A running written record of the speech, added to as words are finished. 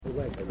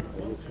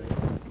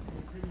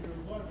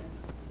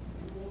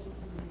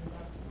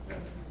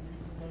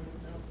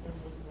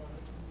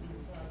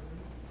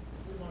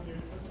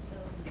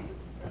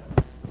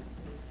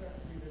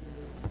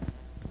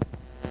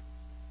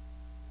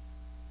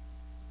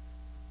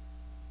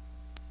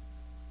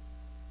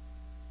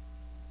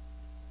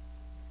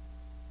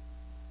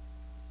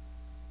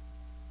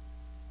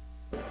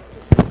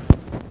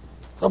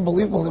It's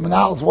unbelievable. The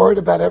Menal is worried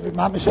about every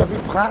prat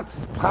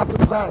to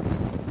prat.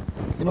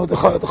 You know, the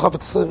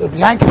Chofetz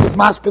Yankiv was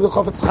maspid the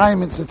Chofetz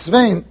Chaim in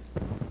Tzvein.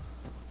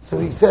 So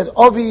he said,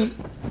 Ovi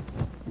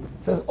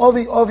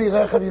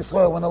Rechav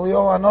Yisrael. When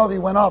Eliyahu Hanavi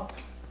went up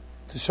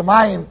to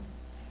Shemayim,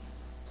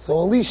 so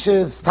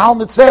Elisha's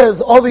Talmud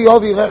says, Ovi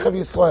Rechav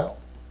Yisrael.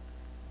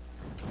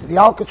 So the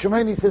Yalkut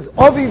Shemini says,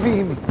 Ovi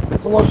Vihimi.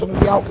 That's the Lashon of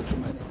the Yalkut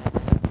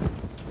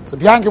Shemini. So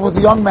Yankiv was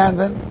a young man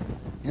then,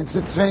 in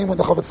Tzvein, when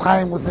the Chofetz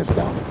Chaim was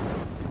niftar.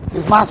 He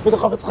was maspid the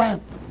Chofetz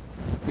Chaim.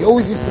 He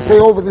always used to say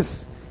over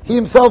this, he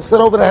himself said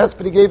over the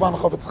hesped he gave on the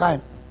Chofetz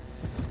Chaim.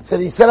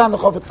 He said on the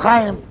Chofetz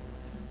Chaim,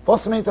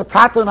 what's mean the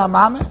Tata and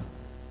Amame?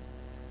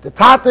 The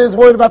Tata is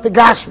worried about the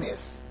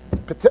Gashmias,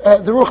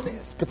 the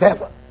Ruchnias,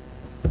 Peteva.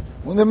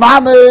 When the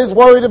Mama is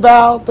worried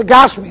about the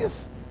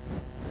Gashmias.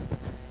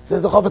 He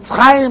says the Chofetz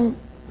Chaim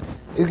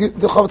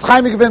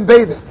given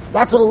Beda.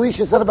 That's what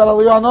Elisha said about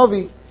Eliyahu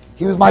Hanavi.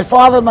 He was my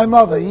father and my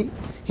mother.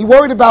 He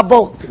worried about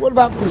both. He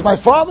was my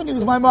father and he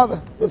was my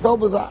mother. That's all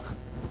bizarre.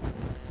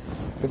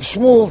 If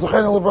Shmuel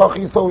Zechon Levrach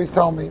used to always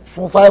tell me,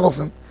 Shmuel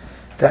Feivelson,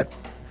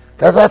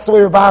 that's the way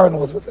Reb Aaron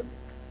was with him.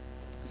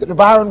 He said Reb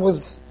Aaron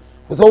was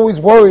always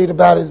worried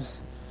about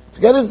his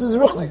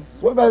ruchnis,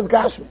 worried about his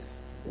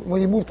gashmis.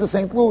 When he moved to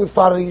St. Louis,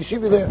 started a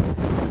yeshiva there.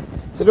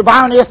 So Reb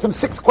Aaron asked him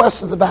 6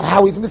 questions about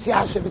how he's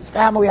misyashiv, his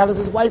family, how does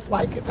his wife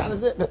like it, how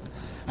does it,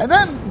 and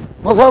then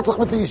was heltzach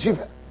with the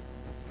yeshiva.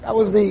 That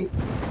was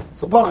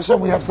so Baruch Hashem,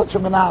 we have such a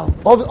menal.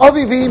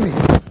 Ovi v'imi.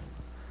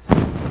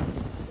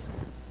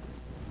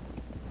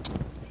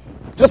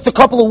 Just a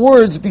couple of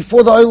words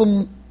before the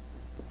Olam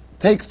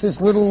takes this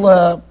little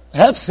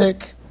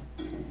hefsek.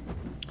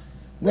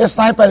 Last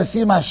night by the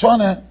Siyum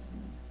HaShoneh,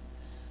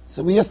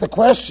 so we asked the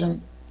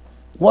question,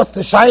 what's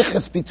the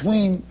shaykhis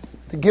between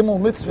the Gimel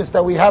mitzvahs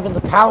that we have in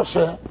the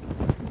Parsha,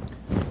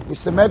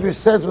 which the Medrash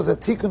says was a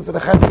tikkun for the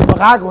chet of the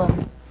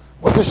Meraglim?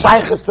 What's the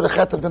shaykhis to the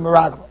chet of the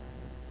Meraglim?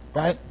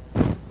 Right?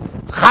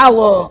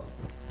 Chala,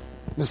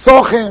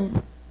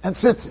 Nesochim, and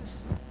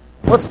Tzitzis.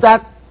 What's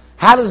that?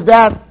 How does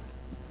that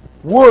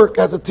work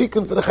as a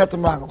tikkun for the chet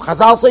of the Meraglim?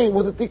 Chazal say it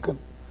was a tikkun.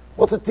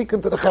 What's a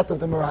tikkun to the chet of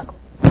the Meraglim?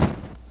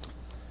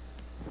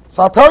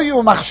 So I'll tell you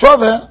a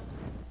machshove,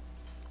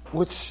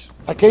 which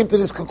I came to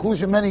this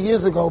conclusion many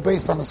years ago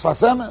based on the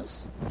Sfas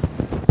Emes,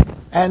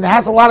 and it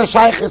has a lot of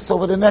shaykhis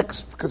over the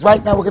next, because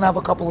right now we're going to have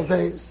a couple of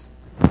days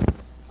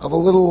of a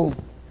little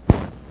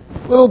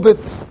bit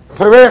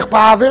Perech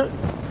Ba'avir.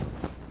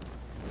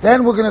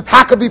 Then we're going to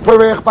Takabi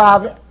Perech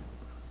Ba'avir.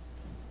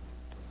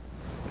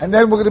 And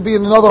then we're going to be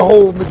in another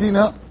whole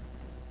Medina.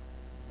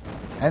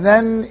 And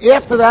then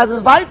after that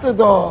is weiter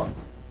do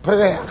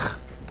Perech.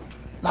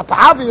 Not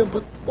Ba'avir,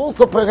 but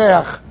also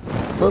Perech.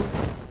 For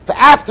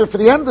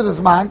the end of the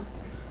zman,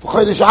 for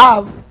Chodesh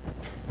Av.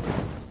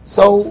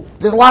 So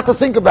there's a lot to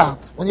think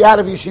about when you're out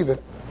of yeshiva,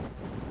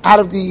 out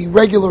of the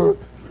regular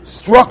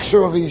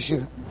structure of a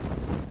yeshiva.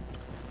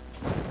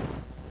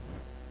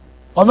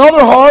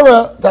 Another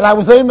horror that I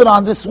was aiming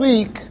on this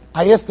week,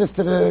 I asked this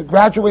to the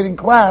graduating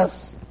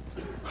class,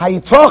 how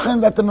you talking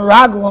that the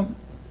Meraglim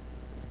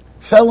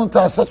fell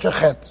into such a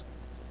chet,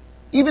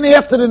 even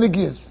after the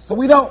Negias. So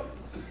we know.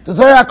 The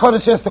Zohar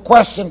HaKodesh asked the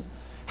question,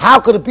 how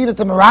could it be that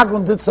the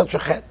Meraglim did such a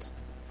chet?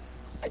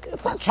 Like,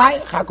 it's not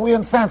shaykh. How can we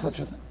understand such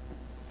a thing?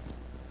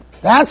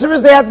 The answer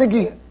is they had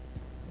Negiah.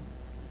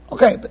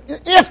 Okay, but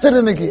after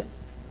the Negiah,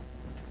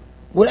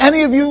 would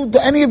any of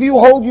you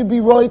hold you'd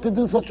be right to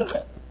do such a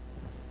chet?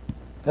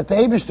 That the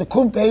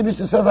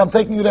Eibishter says, I'm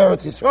taking you to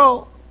Eretz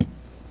Yisrael,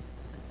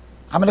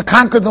 I'm going to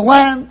conquer the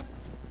land,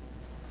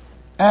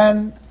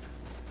 and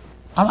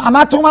I'm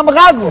not talking about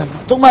Meraglim,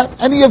 I'm talking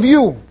about any of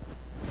you.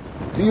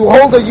 Do you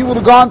hold that you would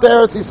have gone to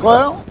Eretz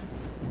Yisrael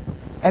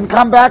and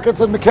come back and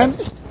said,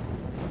 Mekenish?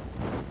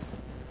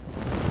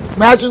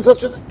 Imagine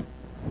such a thing.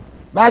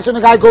 Imagine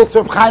a guy goes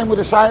to Reb Chaim with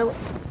a shayla.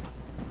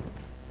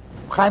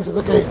 Reb Chaim says,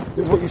 okay,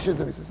 this is what you should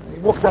do. He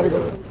walks out, he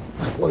goes,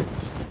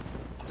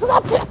 he says,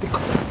 I'll be happy.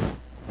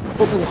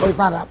 He's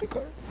not an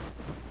apikoros.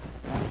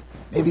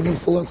 Maybe he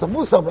needs to learn some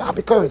musa, but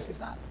apikoros he's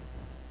not.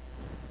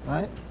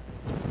 Right?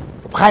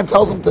 Reb Chaim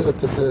tells him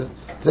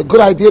it's a good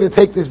idea to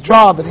take this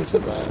job, and he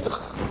says,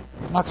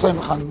 I'm not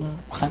saying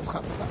Chaim's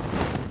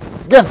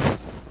Chavis. Again,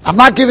 I'm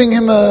not giving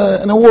him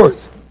an award.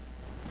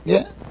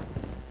 Yeah?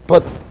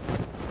 But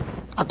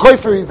a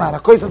koifer is not. A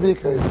koifer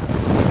bikar is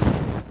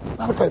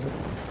not a koifer.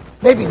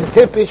 Maybe he's a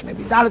tippish,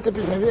 maybe he's not a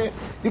tippish, maybe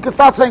you can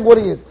start saying what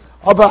he is.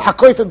 But a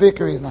koifer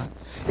bikar is not.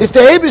 If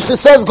the Eibishter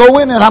says go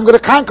in and I'm going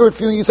to conquer it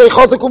for you, and you say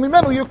chazak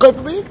umimenu, you're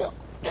koifer bikar.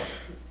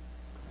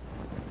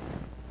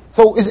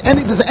 So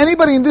does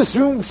anybody in this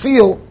room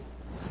feel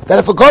that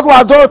if a God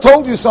Ador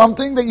told you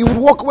something, that you would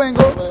walk away and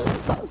go,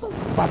 it's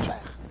not shaykh.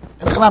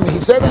 And he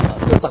said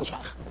that, it's not shaykh.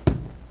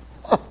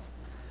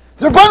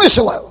 It's Rabbanu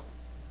Shalom.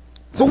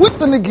 So with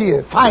the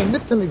Negiah, fine,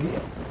 with the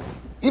Negiah.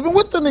 Even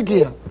with the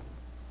Negiah.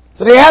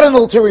 So they had an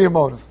ulterior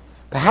motive.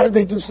 But how did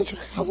they do such a,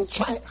 how's it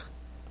shaykh?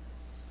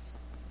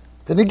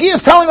 The Negiah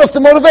is telling us the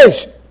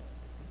motivation.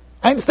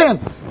 I understand.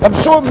 I'm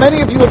sure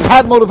many of you have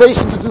had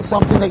motivation to do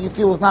something that you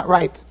feel is not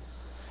right.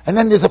 And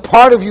then there's a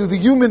part of you, the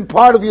human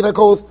part of you that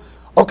goes,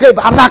 okay,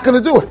 but I'm not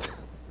going to do it.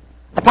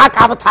 I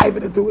have a time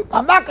to do it.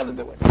 I'm not going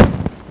to do it.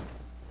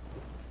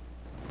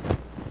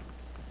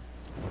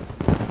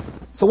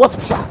 So what's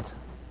pshat?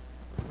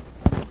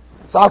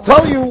 So I'll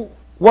tell you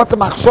what the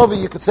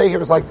machshava you could say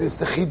here is like this.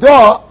 The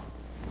Chidah,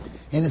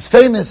 in his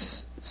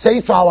famous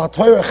Sefer al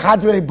HaTorah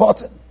Chadrei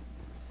Botan,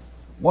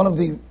 one of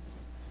the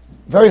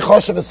very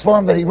choshev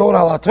form that he wrote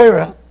al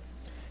HaTorah,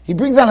 he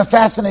brings down a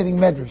fascinating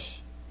medrash.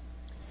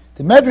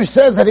 The medrash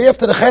says that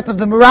after the chet of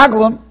the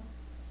Meraglim,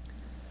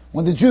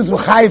 when the Jews were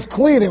chayiv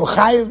kli, they were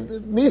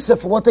chayiv misa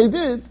for what they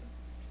did,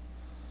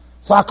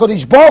 so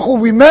HaKadosh Baruch Hu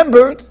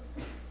remembered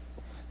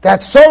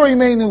that Sarah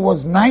Imeinu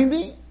was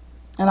 90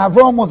 and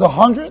Avram was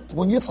 100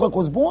 when Yitzchak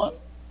was born,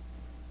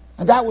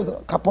 and that was a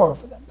kapara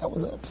for them. That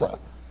was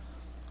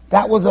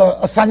a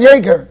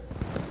sanyeger.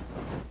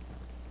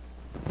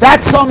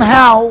 That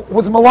somehow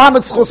was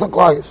Melamed Schus and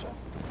Klal Yisrael.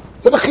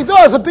 So the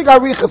Chidah is a big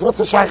arichas. What's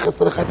the shaychus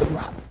to the Chet of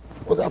Ram?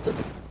 What's that to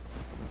do?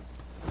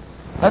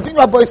 I think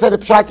Rabbi said a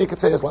pshat you could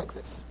say is like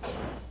this.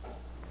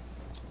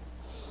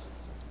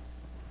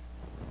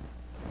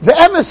 The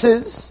emes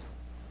is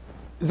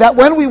that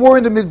when we were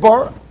in the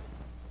Midbar,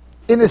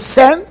 in a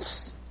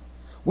sense,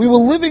 we were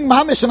living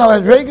mamish on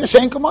a madrega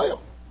shein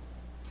kamoyo.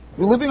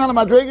 We were living on a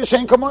madrega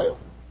shein kamoyo.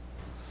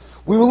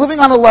 We were living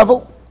on a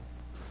level.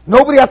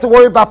 Nobody had to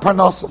worry about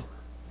parnasa.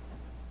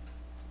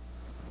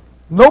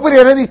 Nobody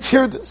had any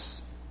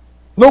tirdas.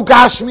 No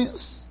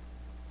gashmias.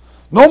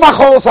 No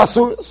macholos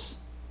asuras.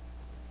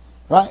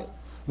 Right?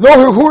 No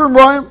hirhurim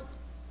roim.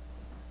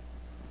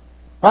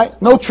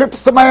 Right? No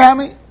trips to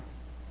Miami.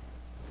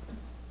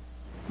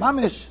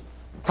 Mamish.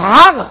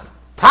 Tahara.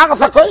 Tahara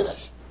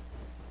sakodesh.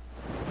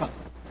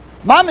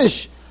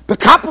 Mamish.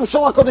 Bekapuv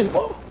shel HaKadosh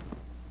Baruch Hu.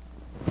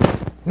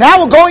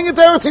 Now we're going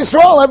into Eretz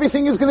Yisrael.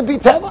 Everything is going to be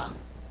teva.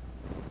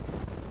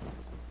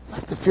 You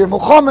have to fear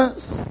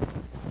milchamas.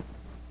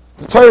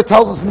 The Torah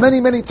tells us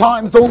many, many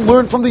times, don't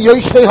learn from the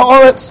Yeshivas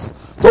Haaretz.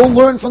 Don't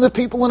learn from the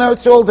people in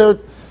Eretz Yisrael.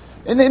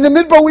 In the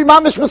Midbar, we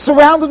mamish was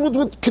surrounded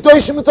with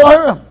Kedoshim and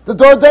Taharim, the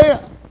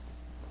Dordeya.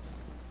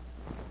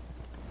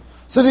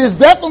 So there's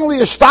definitely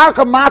a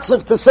starker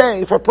matzav to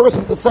say, for a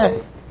person to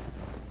say,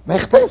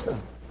 Mechtesa.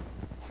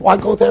 Why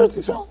go to Eretz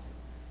Yisrael?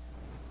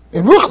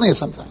 In Ruchnius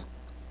sometimes.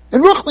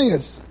 In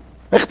Ruchnius.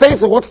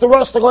 Mechtesa, what's the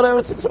rush to go to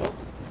Eretz Yisrael?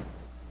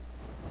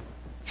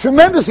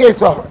 Tremendous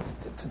Yetzirah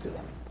to do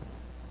that.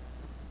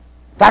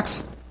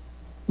 That's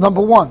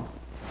number one.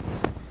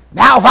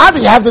 Now, Vada,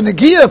 you have the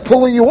Nagiya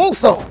pulling you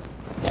also.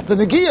 You have the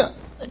Nagiya.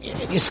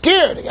 You're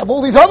scared. You have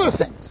all these other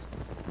things.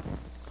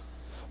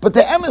 But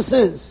the emes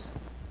is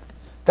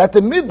that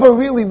the Midbar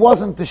really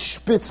wasn't the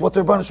spitz what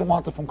the Rebbeinu Shem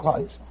wanted from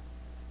Klal Yisrael.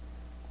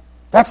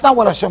 That's not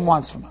what Hashem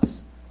wants from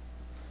us.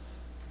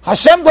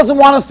 Hashem doesn't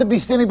want us to be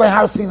standing by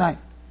Har Sinai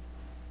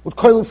with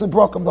koilos and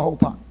brokem the whole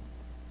time.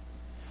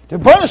 The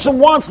Rebbeinu Shem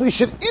wants we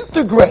should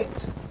integrate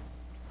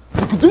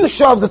the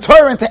kedusha of the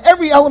Torah into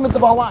every element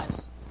of our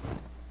lives.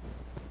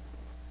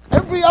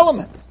 Every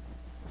element.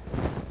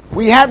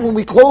 We had when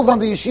we closed on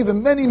the yeshiva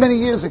many, many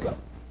years ago.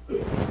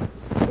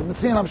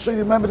 I'm sure you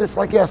remember this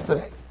like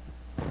yesterday.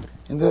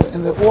 In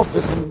the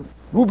office, in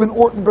Reuben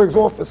Ortenberg's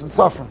office in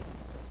Safran.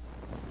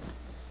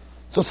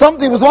 So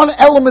there was one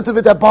element of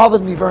it that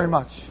bothered me very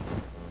much.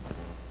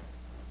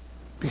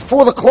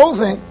 Before the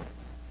closing,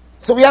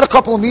 so we had a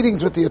couple of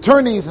meetings with the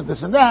attorneys and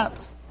this and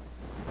that.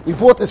 We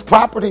bought this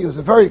property. It was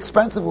very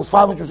expensive. It was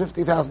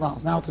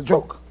 $550,000. Now it's a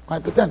joke,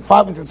 right? But then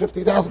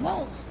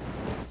 $550,000.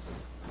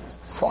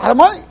 It's a lot of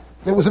money.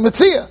 There was a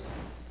Metzia,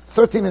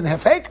 13 and a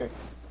half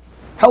acres.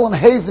 Helen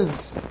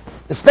Hayes'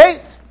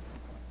 estate.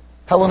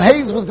 Helen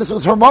Hayes this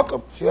was her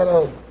makom. She had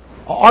an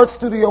art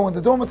studio in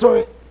the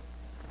dormitory.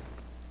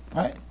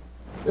 Right?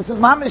 This was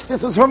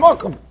her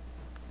makom.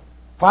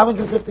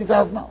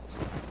 $550,000.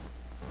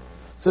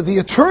 So the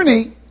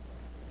attorney,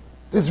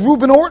 this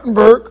Reuben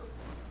Ortenberg,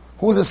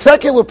 who was a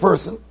secular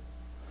person,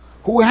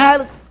 who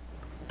had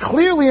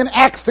clearly an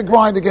axe to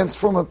grind against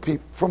from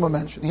a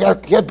mention. He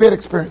had bad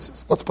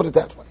experiences, let's put it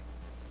that way.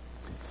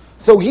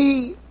 So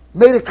he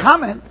made a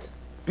comment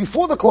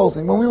before the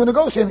closing, when we were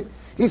negotiating.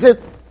 He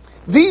said,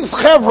 these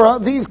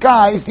chevra, these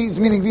guys,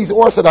 meaning these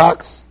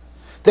Orthodox,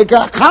 they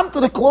got come to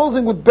the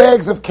closing with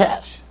bags of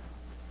cash.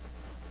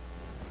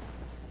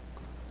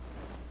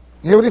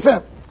 You hear what he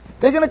said?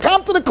 They're going to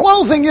come to the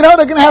closing, they're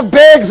going to have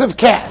bags of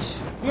cash.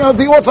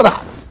 The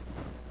Orthodox.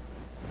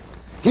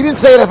 He didn't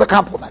say it as a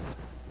compliment.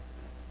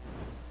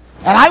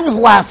 And I was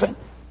laughing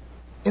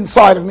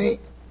inside of me,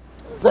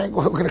 saying,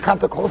 we're going to come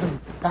to closing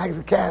with bags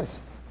of cash.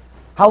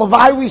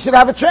 Halavai, we should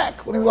have a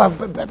check. We're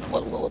going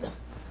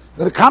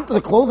to come to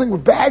the closing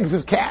with bags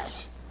of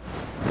cash.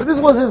 But this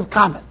was his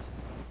comment.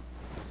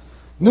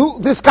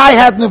 This guy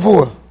had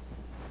nevuah.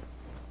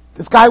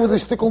 This guy was a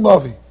shtickle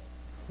novi.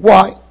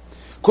 Why?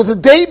 Because the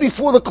day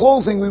before the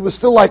closing, we were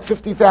still like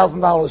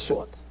 $50,000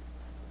 short.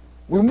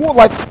 We were more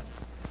like...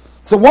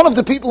 So one of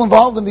the people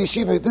involved in the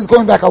yeshiva, this is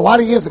going back a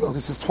lot of years ago,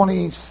 this is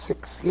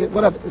 26 years,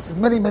 whatever, this is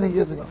many, many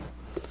years ago.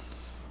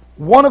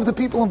 One of the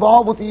people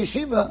involved with the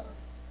yeshiva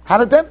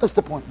had a dentist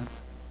appointment.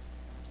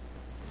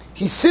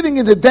 He's sitting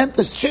in the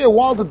dentist's chair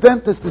while the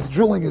dentist is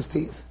drilling his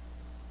teeth.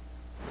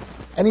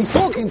 And he's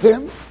talking to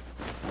him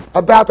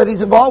about that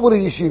he's involved with a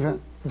yeshiva,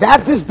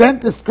 that this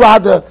dentist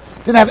Grada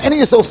didn't have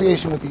any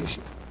association with the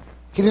yeshiva.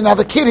 He didn't have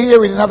a kid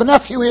here, he didn't have a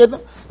nephew here,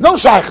 no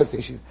shaykhs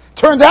yeshiva.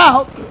 Turned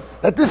out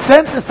that this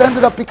dentist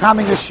ended up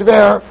becoming a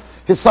shver.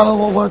 His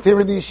son-in-law learned here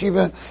in the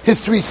yeshiva.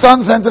 His 3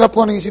 sons ended up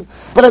learning yeshiva.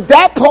 But at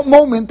that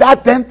moment,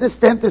 that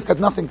dentist had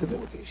nothing to do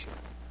with the yeshiva.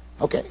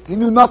 Okay, he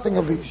knew nothing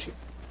of the yeshiva.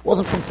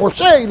 Wasn't from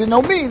Forshay, he didn't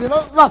know me, he didn't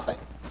know nothing.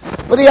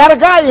 But he had a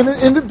guy in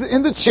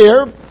the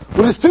chair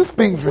with his tooth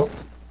being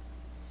drilled.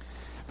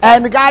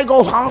 And the guy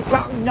goes, I'm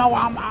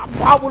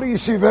out with the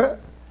yeshiva.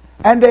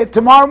 And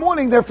tomorrow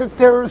morning, they're still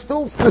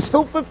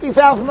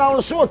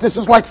 $50,000 short. This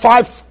is like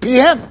 5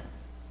 p.m.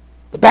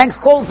 The bank's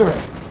closed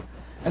already.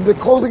 And the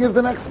closing is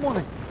the next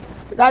morning.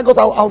 The guy goes,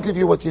 I'll give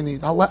you what you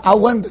need. I'll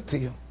lend it to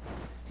you.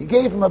 He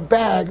gave him a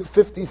bag of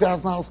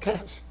 $50,000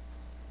 cash.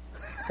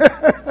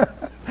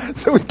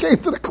 So he came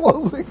to the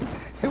closing.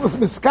 It was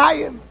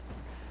miskayin.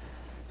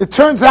 It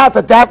turns out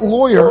that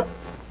lawyer,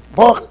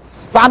 why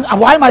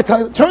am I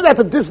telling you? It turns out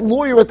that this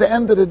lawyer at the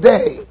end of the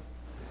day,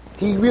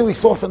 he really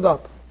softened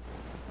up.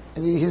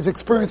 And his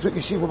experience with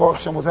Yeshiva Baruch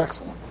Hashem was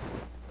excellent.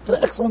 He had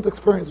an excellent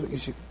experience with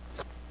Yeshiva.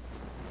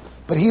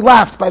 But he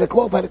laughed by the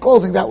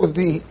closing. That was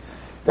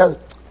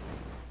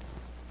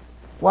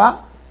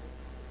what?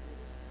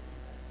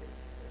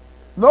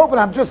 No, but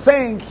I'm just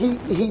saying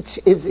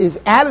his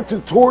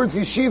attitude towards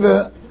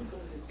Yeshiva,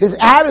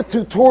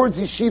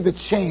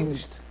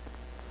 changed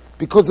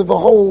because of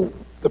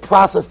the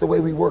process, the way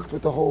we worked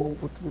with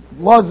with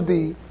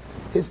Lusby.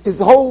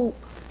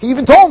 He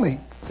even told me, he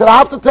said, I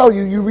have to tell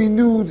you, you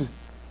renewed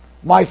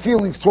my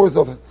feelings towards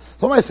other.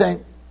 So what am I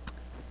saying?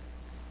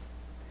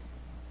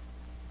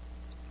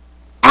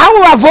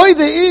 Our avodah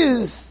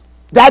is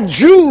that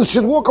Jews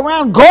should walk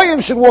around,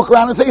 Goyim should walk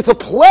around and say, it's a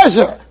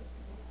pleasure.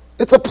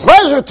 It's a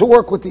pleasure to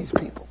work with these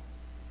people.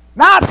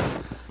 Not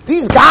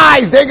these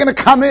guys, they're going to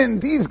come in.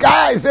 These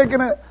guys, they're going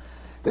to...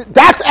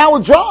 That's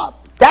our job.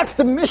 That's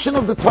the mission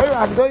of the Torah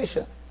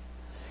Hagdosha,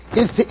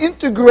 is to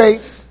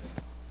integrate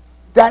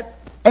that.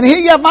 And here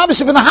you have Mamash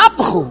Ibn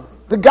Hapachu.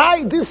 The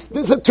guy,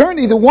 this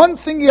attorney, the one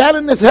thing he had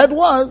in his head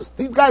was,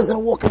 these guys are going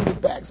to walk in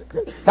with bags.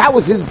 That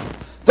was his...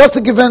 Das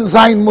given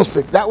Zayin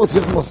Musik. That was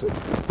his Musik.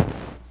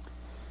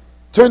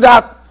 Turned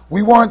out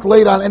we weren't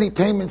late on any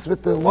payments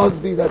with the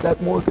Lusby,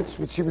 that mortgage,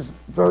 which he was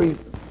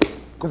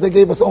because they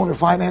gave us owner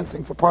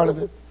financing for part of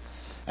it.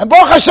 And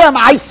Baruch Hashem,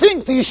 I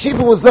think the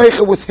yeshiva was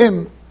zeicha with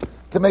him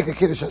to make a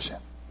Kiddush Hashem,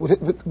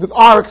 with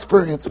our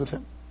experience with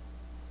him.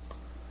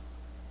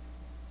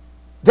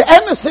 The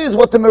emes is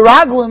what the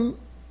Miraglim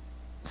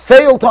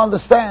failed to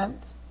understand,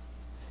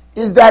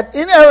 is that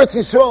in Eretz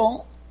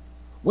Yisrael,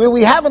 where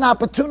we have an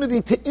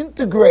opportunity to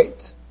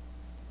integrate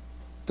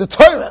the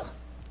Torah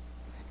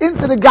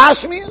into the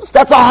Gashmias,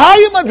 that's a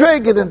higher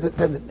madrega than the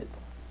Midbar.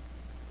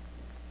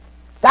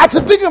 That's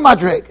a bigger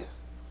madrega.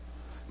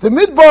 The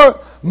Midbar,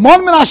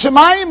 Mon Min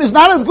HaShemayim, is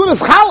not as good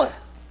as Chaleh.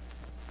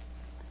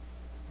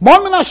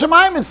 Mon Min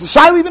HaShemayim is a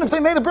shayla even if they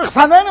made a Birch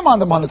Sanenim on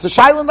the Mon. It's a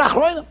shayla in the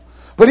Achronim.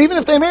 But even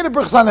if they made a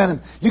Birch Sanenim,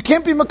 you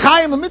can't be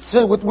Makayim a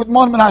mitzvah with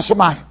Mon Min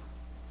HaShemayim.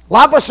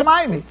 Lab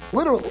HaShemayim,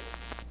 literally.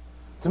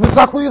 It's a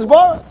mitzvah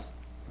Yisboras.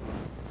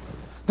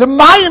 The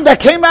mayim that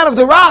came out of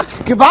the rock,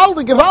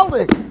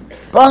 Givaldik.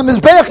 But on the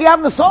Mizbeach you have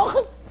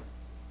Nesochet.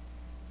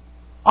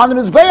 On the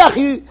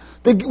Mizbeach,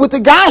 with the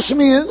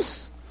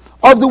Gashmias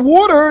of the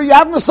water, you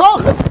have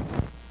Nesochet.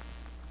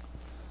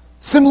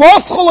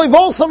 Simlos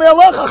Cholayvol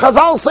Samealecha,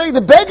 Chazal say the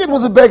Beged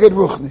was a Beged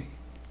Ruchni.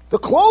 The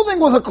clothing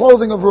was a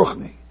clothing of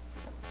Ruchni.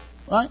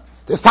 Right?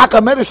 There's Taka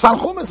Medrash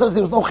Tanchuma says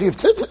there was no Chiv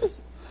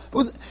Tzitzis. It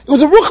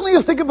was a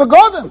Ruchniistic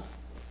Begodim.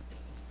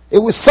 It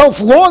was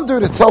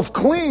self-laundered, it's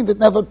self-cleaned, it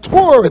never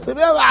tore. The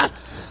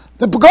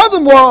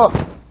begodim were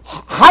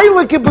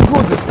heilig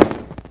begodim.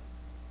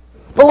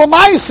 But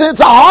Lamaisa,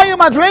 it's a higher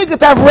madrega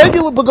to have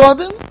regular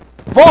begodim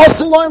for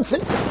also learn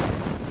tzitzit.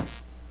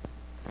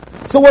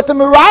 So what the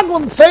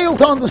Miraglim failed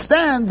to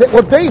understand, that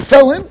what they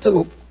fell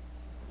into,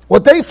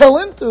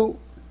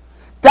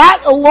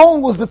 that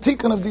alone was the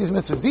tikkun of these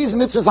mitzvahs. These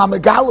mitzvahs are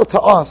megala to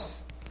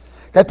us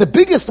that the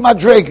biggest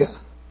madrega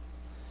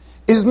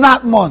is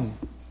not mon.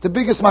 The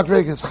biggest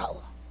madrega is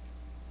challah.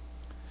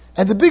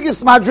 And the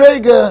biggest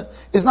madrega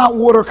is not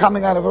water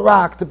coming out of a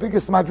rock. The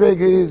biggest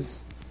madrega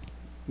is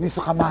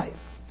nisuch hamayim.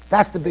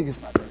 That's the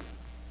biggest madrega.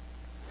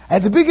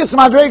 And the biggest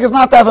madrega is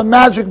not to have a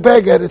magic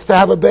beged, it's to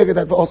have a beged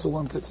that also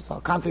learns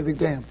tzitzis. Kanfei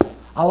v'gdeim.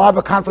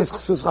 Alaba kanfei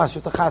chsus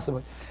chashut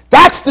achasavay.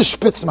 That's the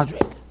spitz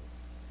madrega.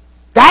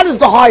 That is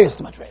the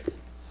highest madrega.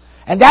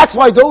 And that's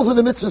why those are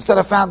the mitzvahs that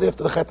are found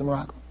after the Chet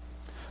Miraglim.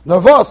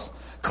 Nervos,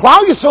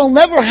 Klal Yisrael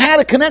never had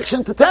a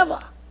connection to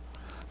Teva.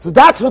 So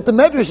that's what the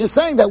Medrash is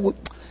saying, that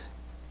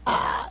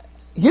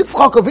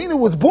Yitzchak Avinu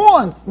was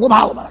born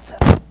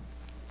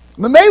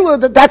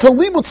Memela, that's a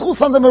limud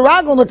schus on the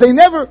Miraglim, that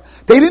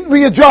they didn't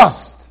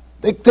readjust.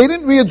 They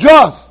didn't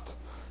readjust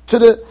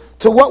to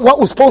what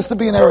was supposed to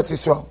be in Eretz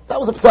Yisrael. That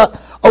was a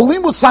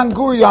limud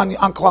sanguri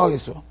on Klal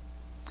Yisrael.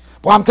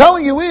 What I'm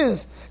telling you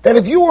is that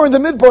if you were in the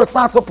midbar, it's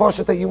not so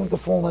poshut that you wouldn't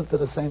have fallen into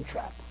the same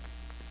trap.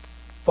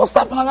 First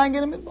stop in a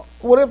in the midbar.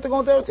 What do you have to go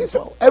into Eretz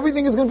Yisrael?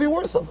 Everything is going to be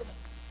worse over there.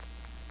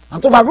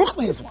 I'm talking about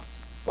Ruchnius ones.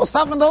 First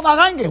stop in the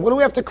Arangin. What do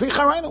we have to kriach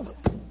harayin over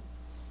there?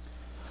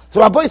 So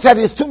Rabbi said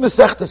there's two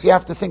mesechtas you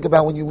have to think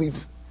about when you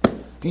leave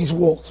these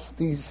walls,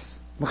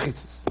 these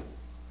mechitzas.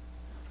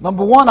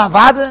 Number one,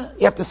 avada,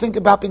 you have to think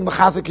about being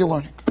mechazik your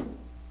learning.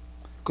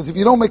 Because if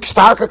you don't make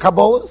starker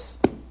kabbalas,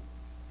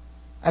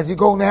 as you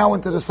go now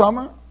into the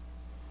summer,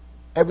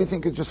 everything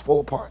could just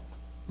fall apart.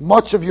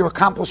 Much of your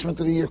accomplishment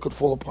of the year could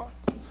fall apart.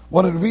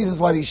 One of the reasons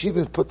why the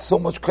yeshiva put so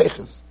much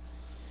koiches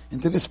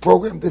into this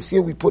program, this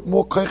year we put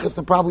more koiches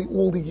than probably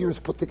all the years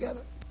put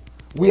together.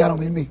 I don't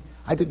mean me.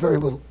 I did very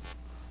little.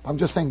 I'm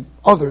just saying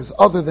others,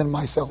 other than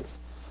myself,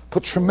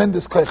 put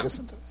tremendous koiches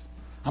into this.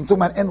 I'm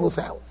talking about endless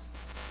hours.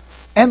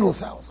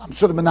 Endless hours. I'm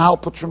sure the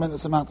Menahal put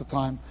tremendous amount of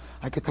time.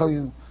 I could tell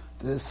you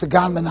the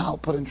Sagan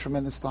Menahal put in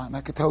tremendous time.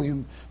 I could tell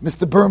you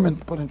Mr. Berman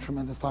put in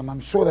tremendous time. I'm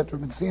sure that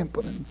Rabbi Bezalel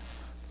put in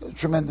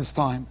tremendous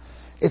time.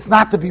 It's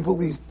not to be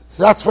believed.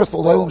 So that's first of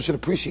all, the Olam should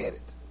appreciate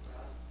it.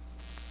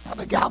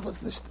 Rabbi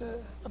Galbus is the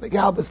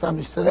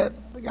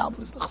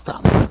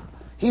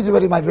He's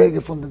already my dragon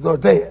from the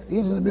Dordeya.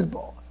 He's in the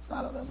midball. It's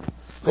not on him.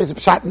 He's a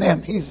pshat in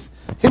him.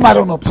 Him I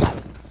don't know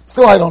pshat.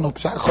 Still I don't know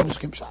pshat. Chodesh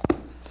kim pshat.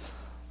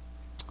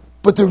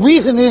 But the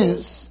reason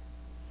is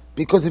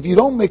because if you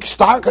don't make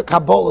starker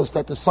kabbalas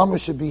that the summer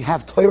should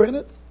have Torah in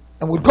it,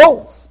 and with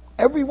goals,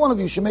 every one of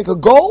you should make a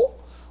goal,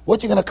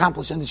 what you're going to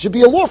accomplish, and it should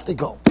be a lofty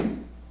goal.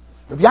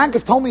 Rabbi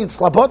Yankov told me in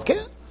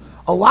Slabodka,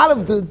 a lot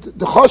of the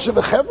Choshev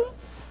Echevra,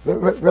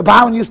 Rabbi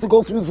Aaron used to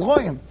go through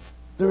Zloyim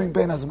during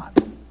Bein HaZman.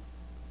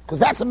 Because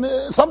that's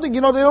something, they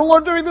don't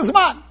learn during the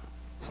Zman.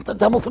 The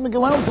Tamil Tzimik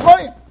learn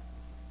Zloyim.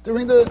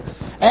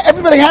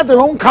 Everybody had their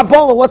own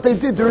Kabbalah, what they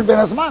did during Bein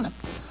HaZman.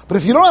 But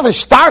if you don't have a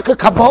starker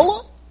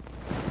Kabbalah,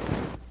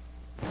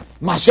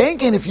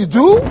 Mashenkin, if you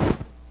do,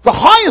 the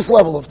highest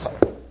level of Torah.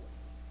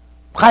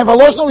 Chaim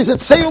Voloshno, he said,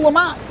 Seyul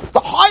Lamad. It's the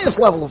highest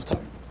level of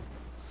Torah.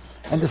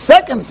 And the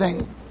second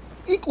thing,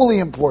 equally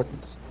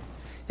important,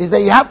 is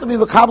that you have to be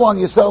makabel on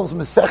yourselves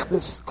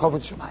Mesechtes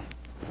Kavod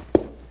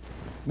Shemayim.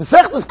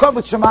 Mesechtes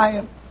Kavod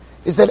Shemayim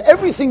is that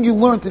everything you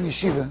learned in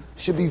yeshiva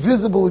should be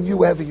visible in you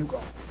wherever you go.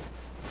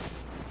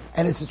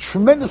 And it's a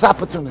tremendous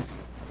opportunity.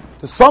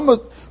 The summer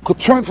could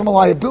turn from a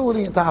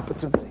liability into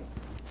opportunity.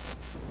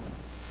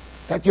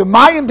 That your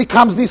mayim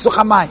becomes nisuch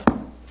hamayim.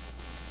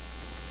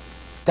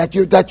 That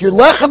your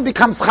lechem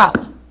becomes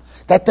challah.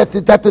 That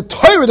the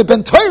Torah, the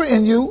ben Torah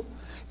in you,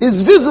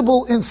 is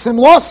visible in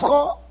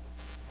simloscha.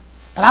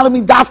 And I don't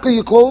mean dafka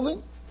your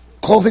clothing.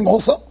 Clothing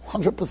also,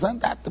 100%.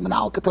 That the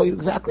Menal could tell you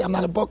exactly. I'm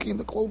not a bucky in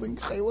the clothing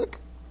chelik.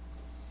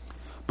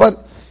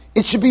 But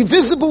it should be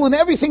visible in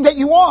everything that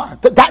you are.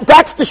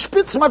 That's the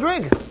spitz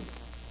madrega.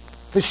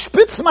 The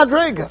spitz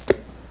madrega.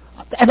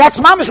 And that's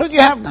mamish what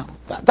you have now.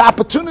 The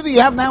opportunity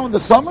you have now in the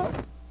summer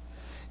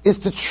is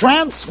to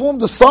transform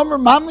the summer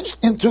mamish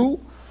into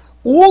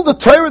all the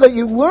Torah that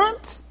you learned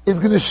is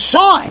going to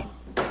shine.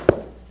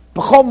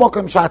 B'chol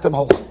mokem shatem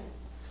holchem.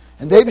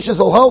 And the Eibush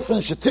will help in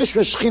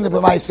shetishra shechina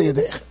b'maaseh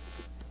yadech.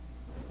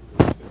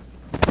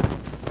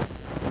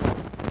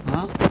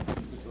 Huh?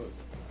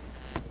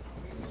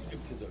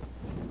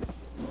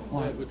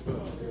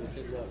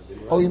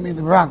 Oh, you mean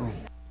the Meraglim?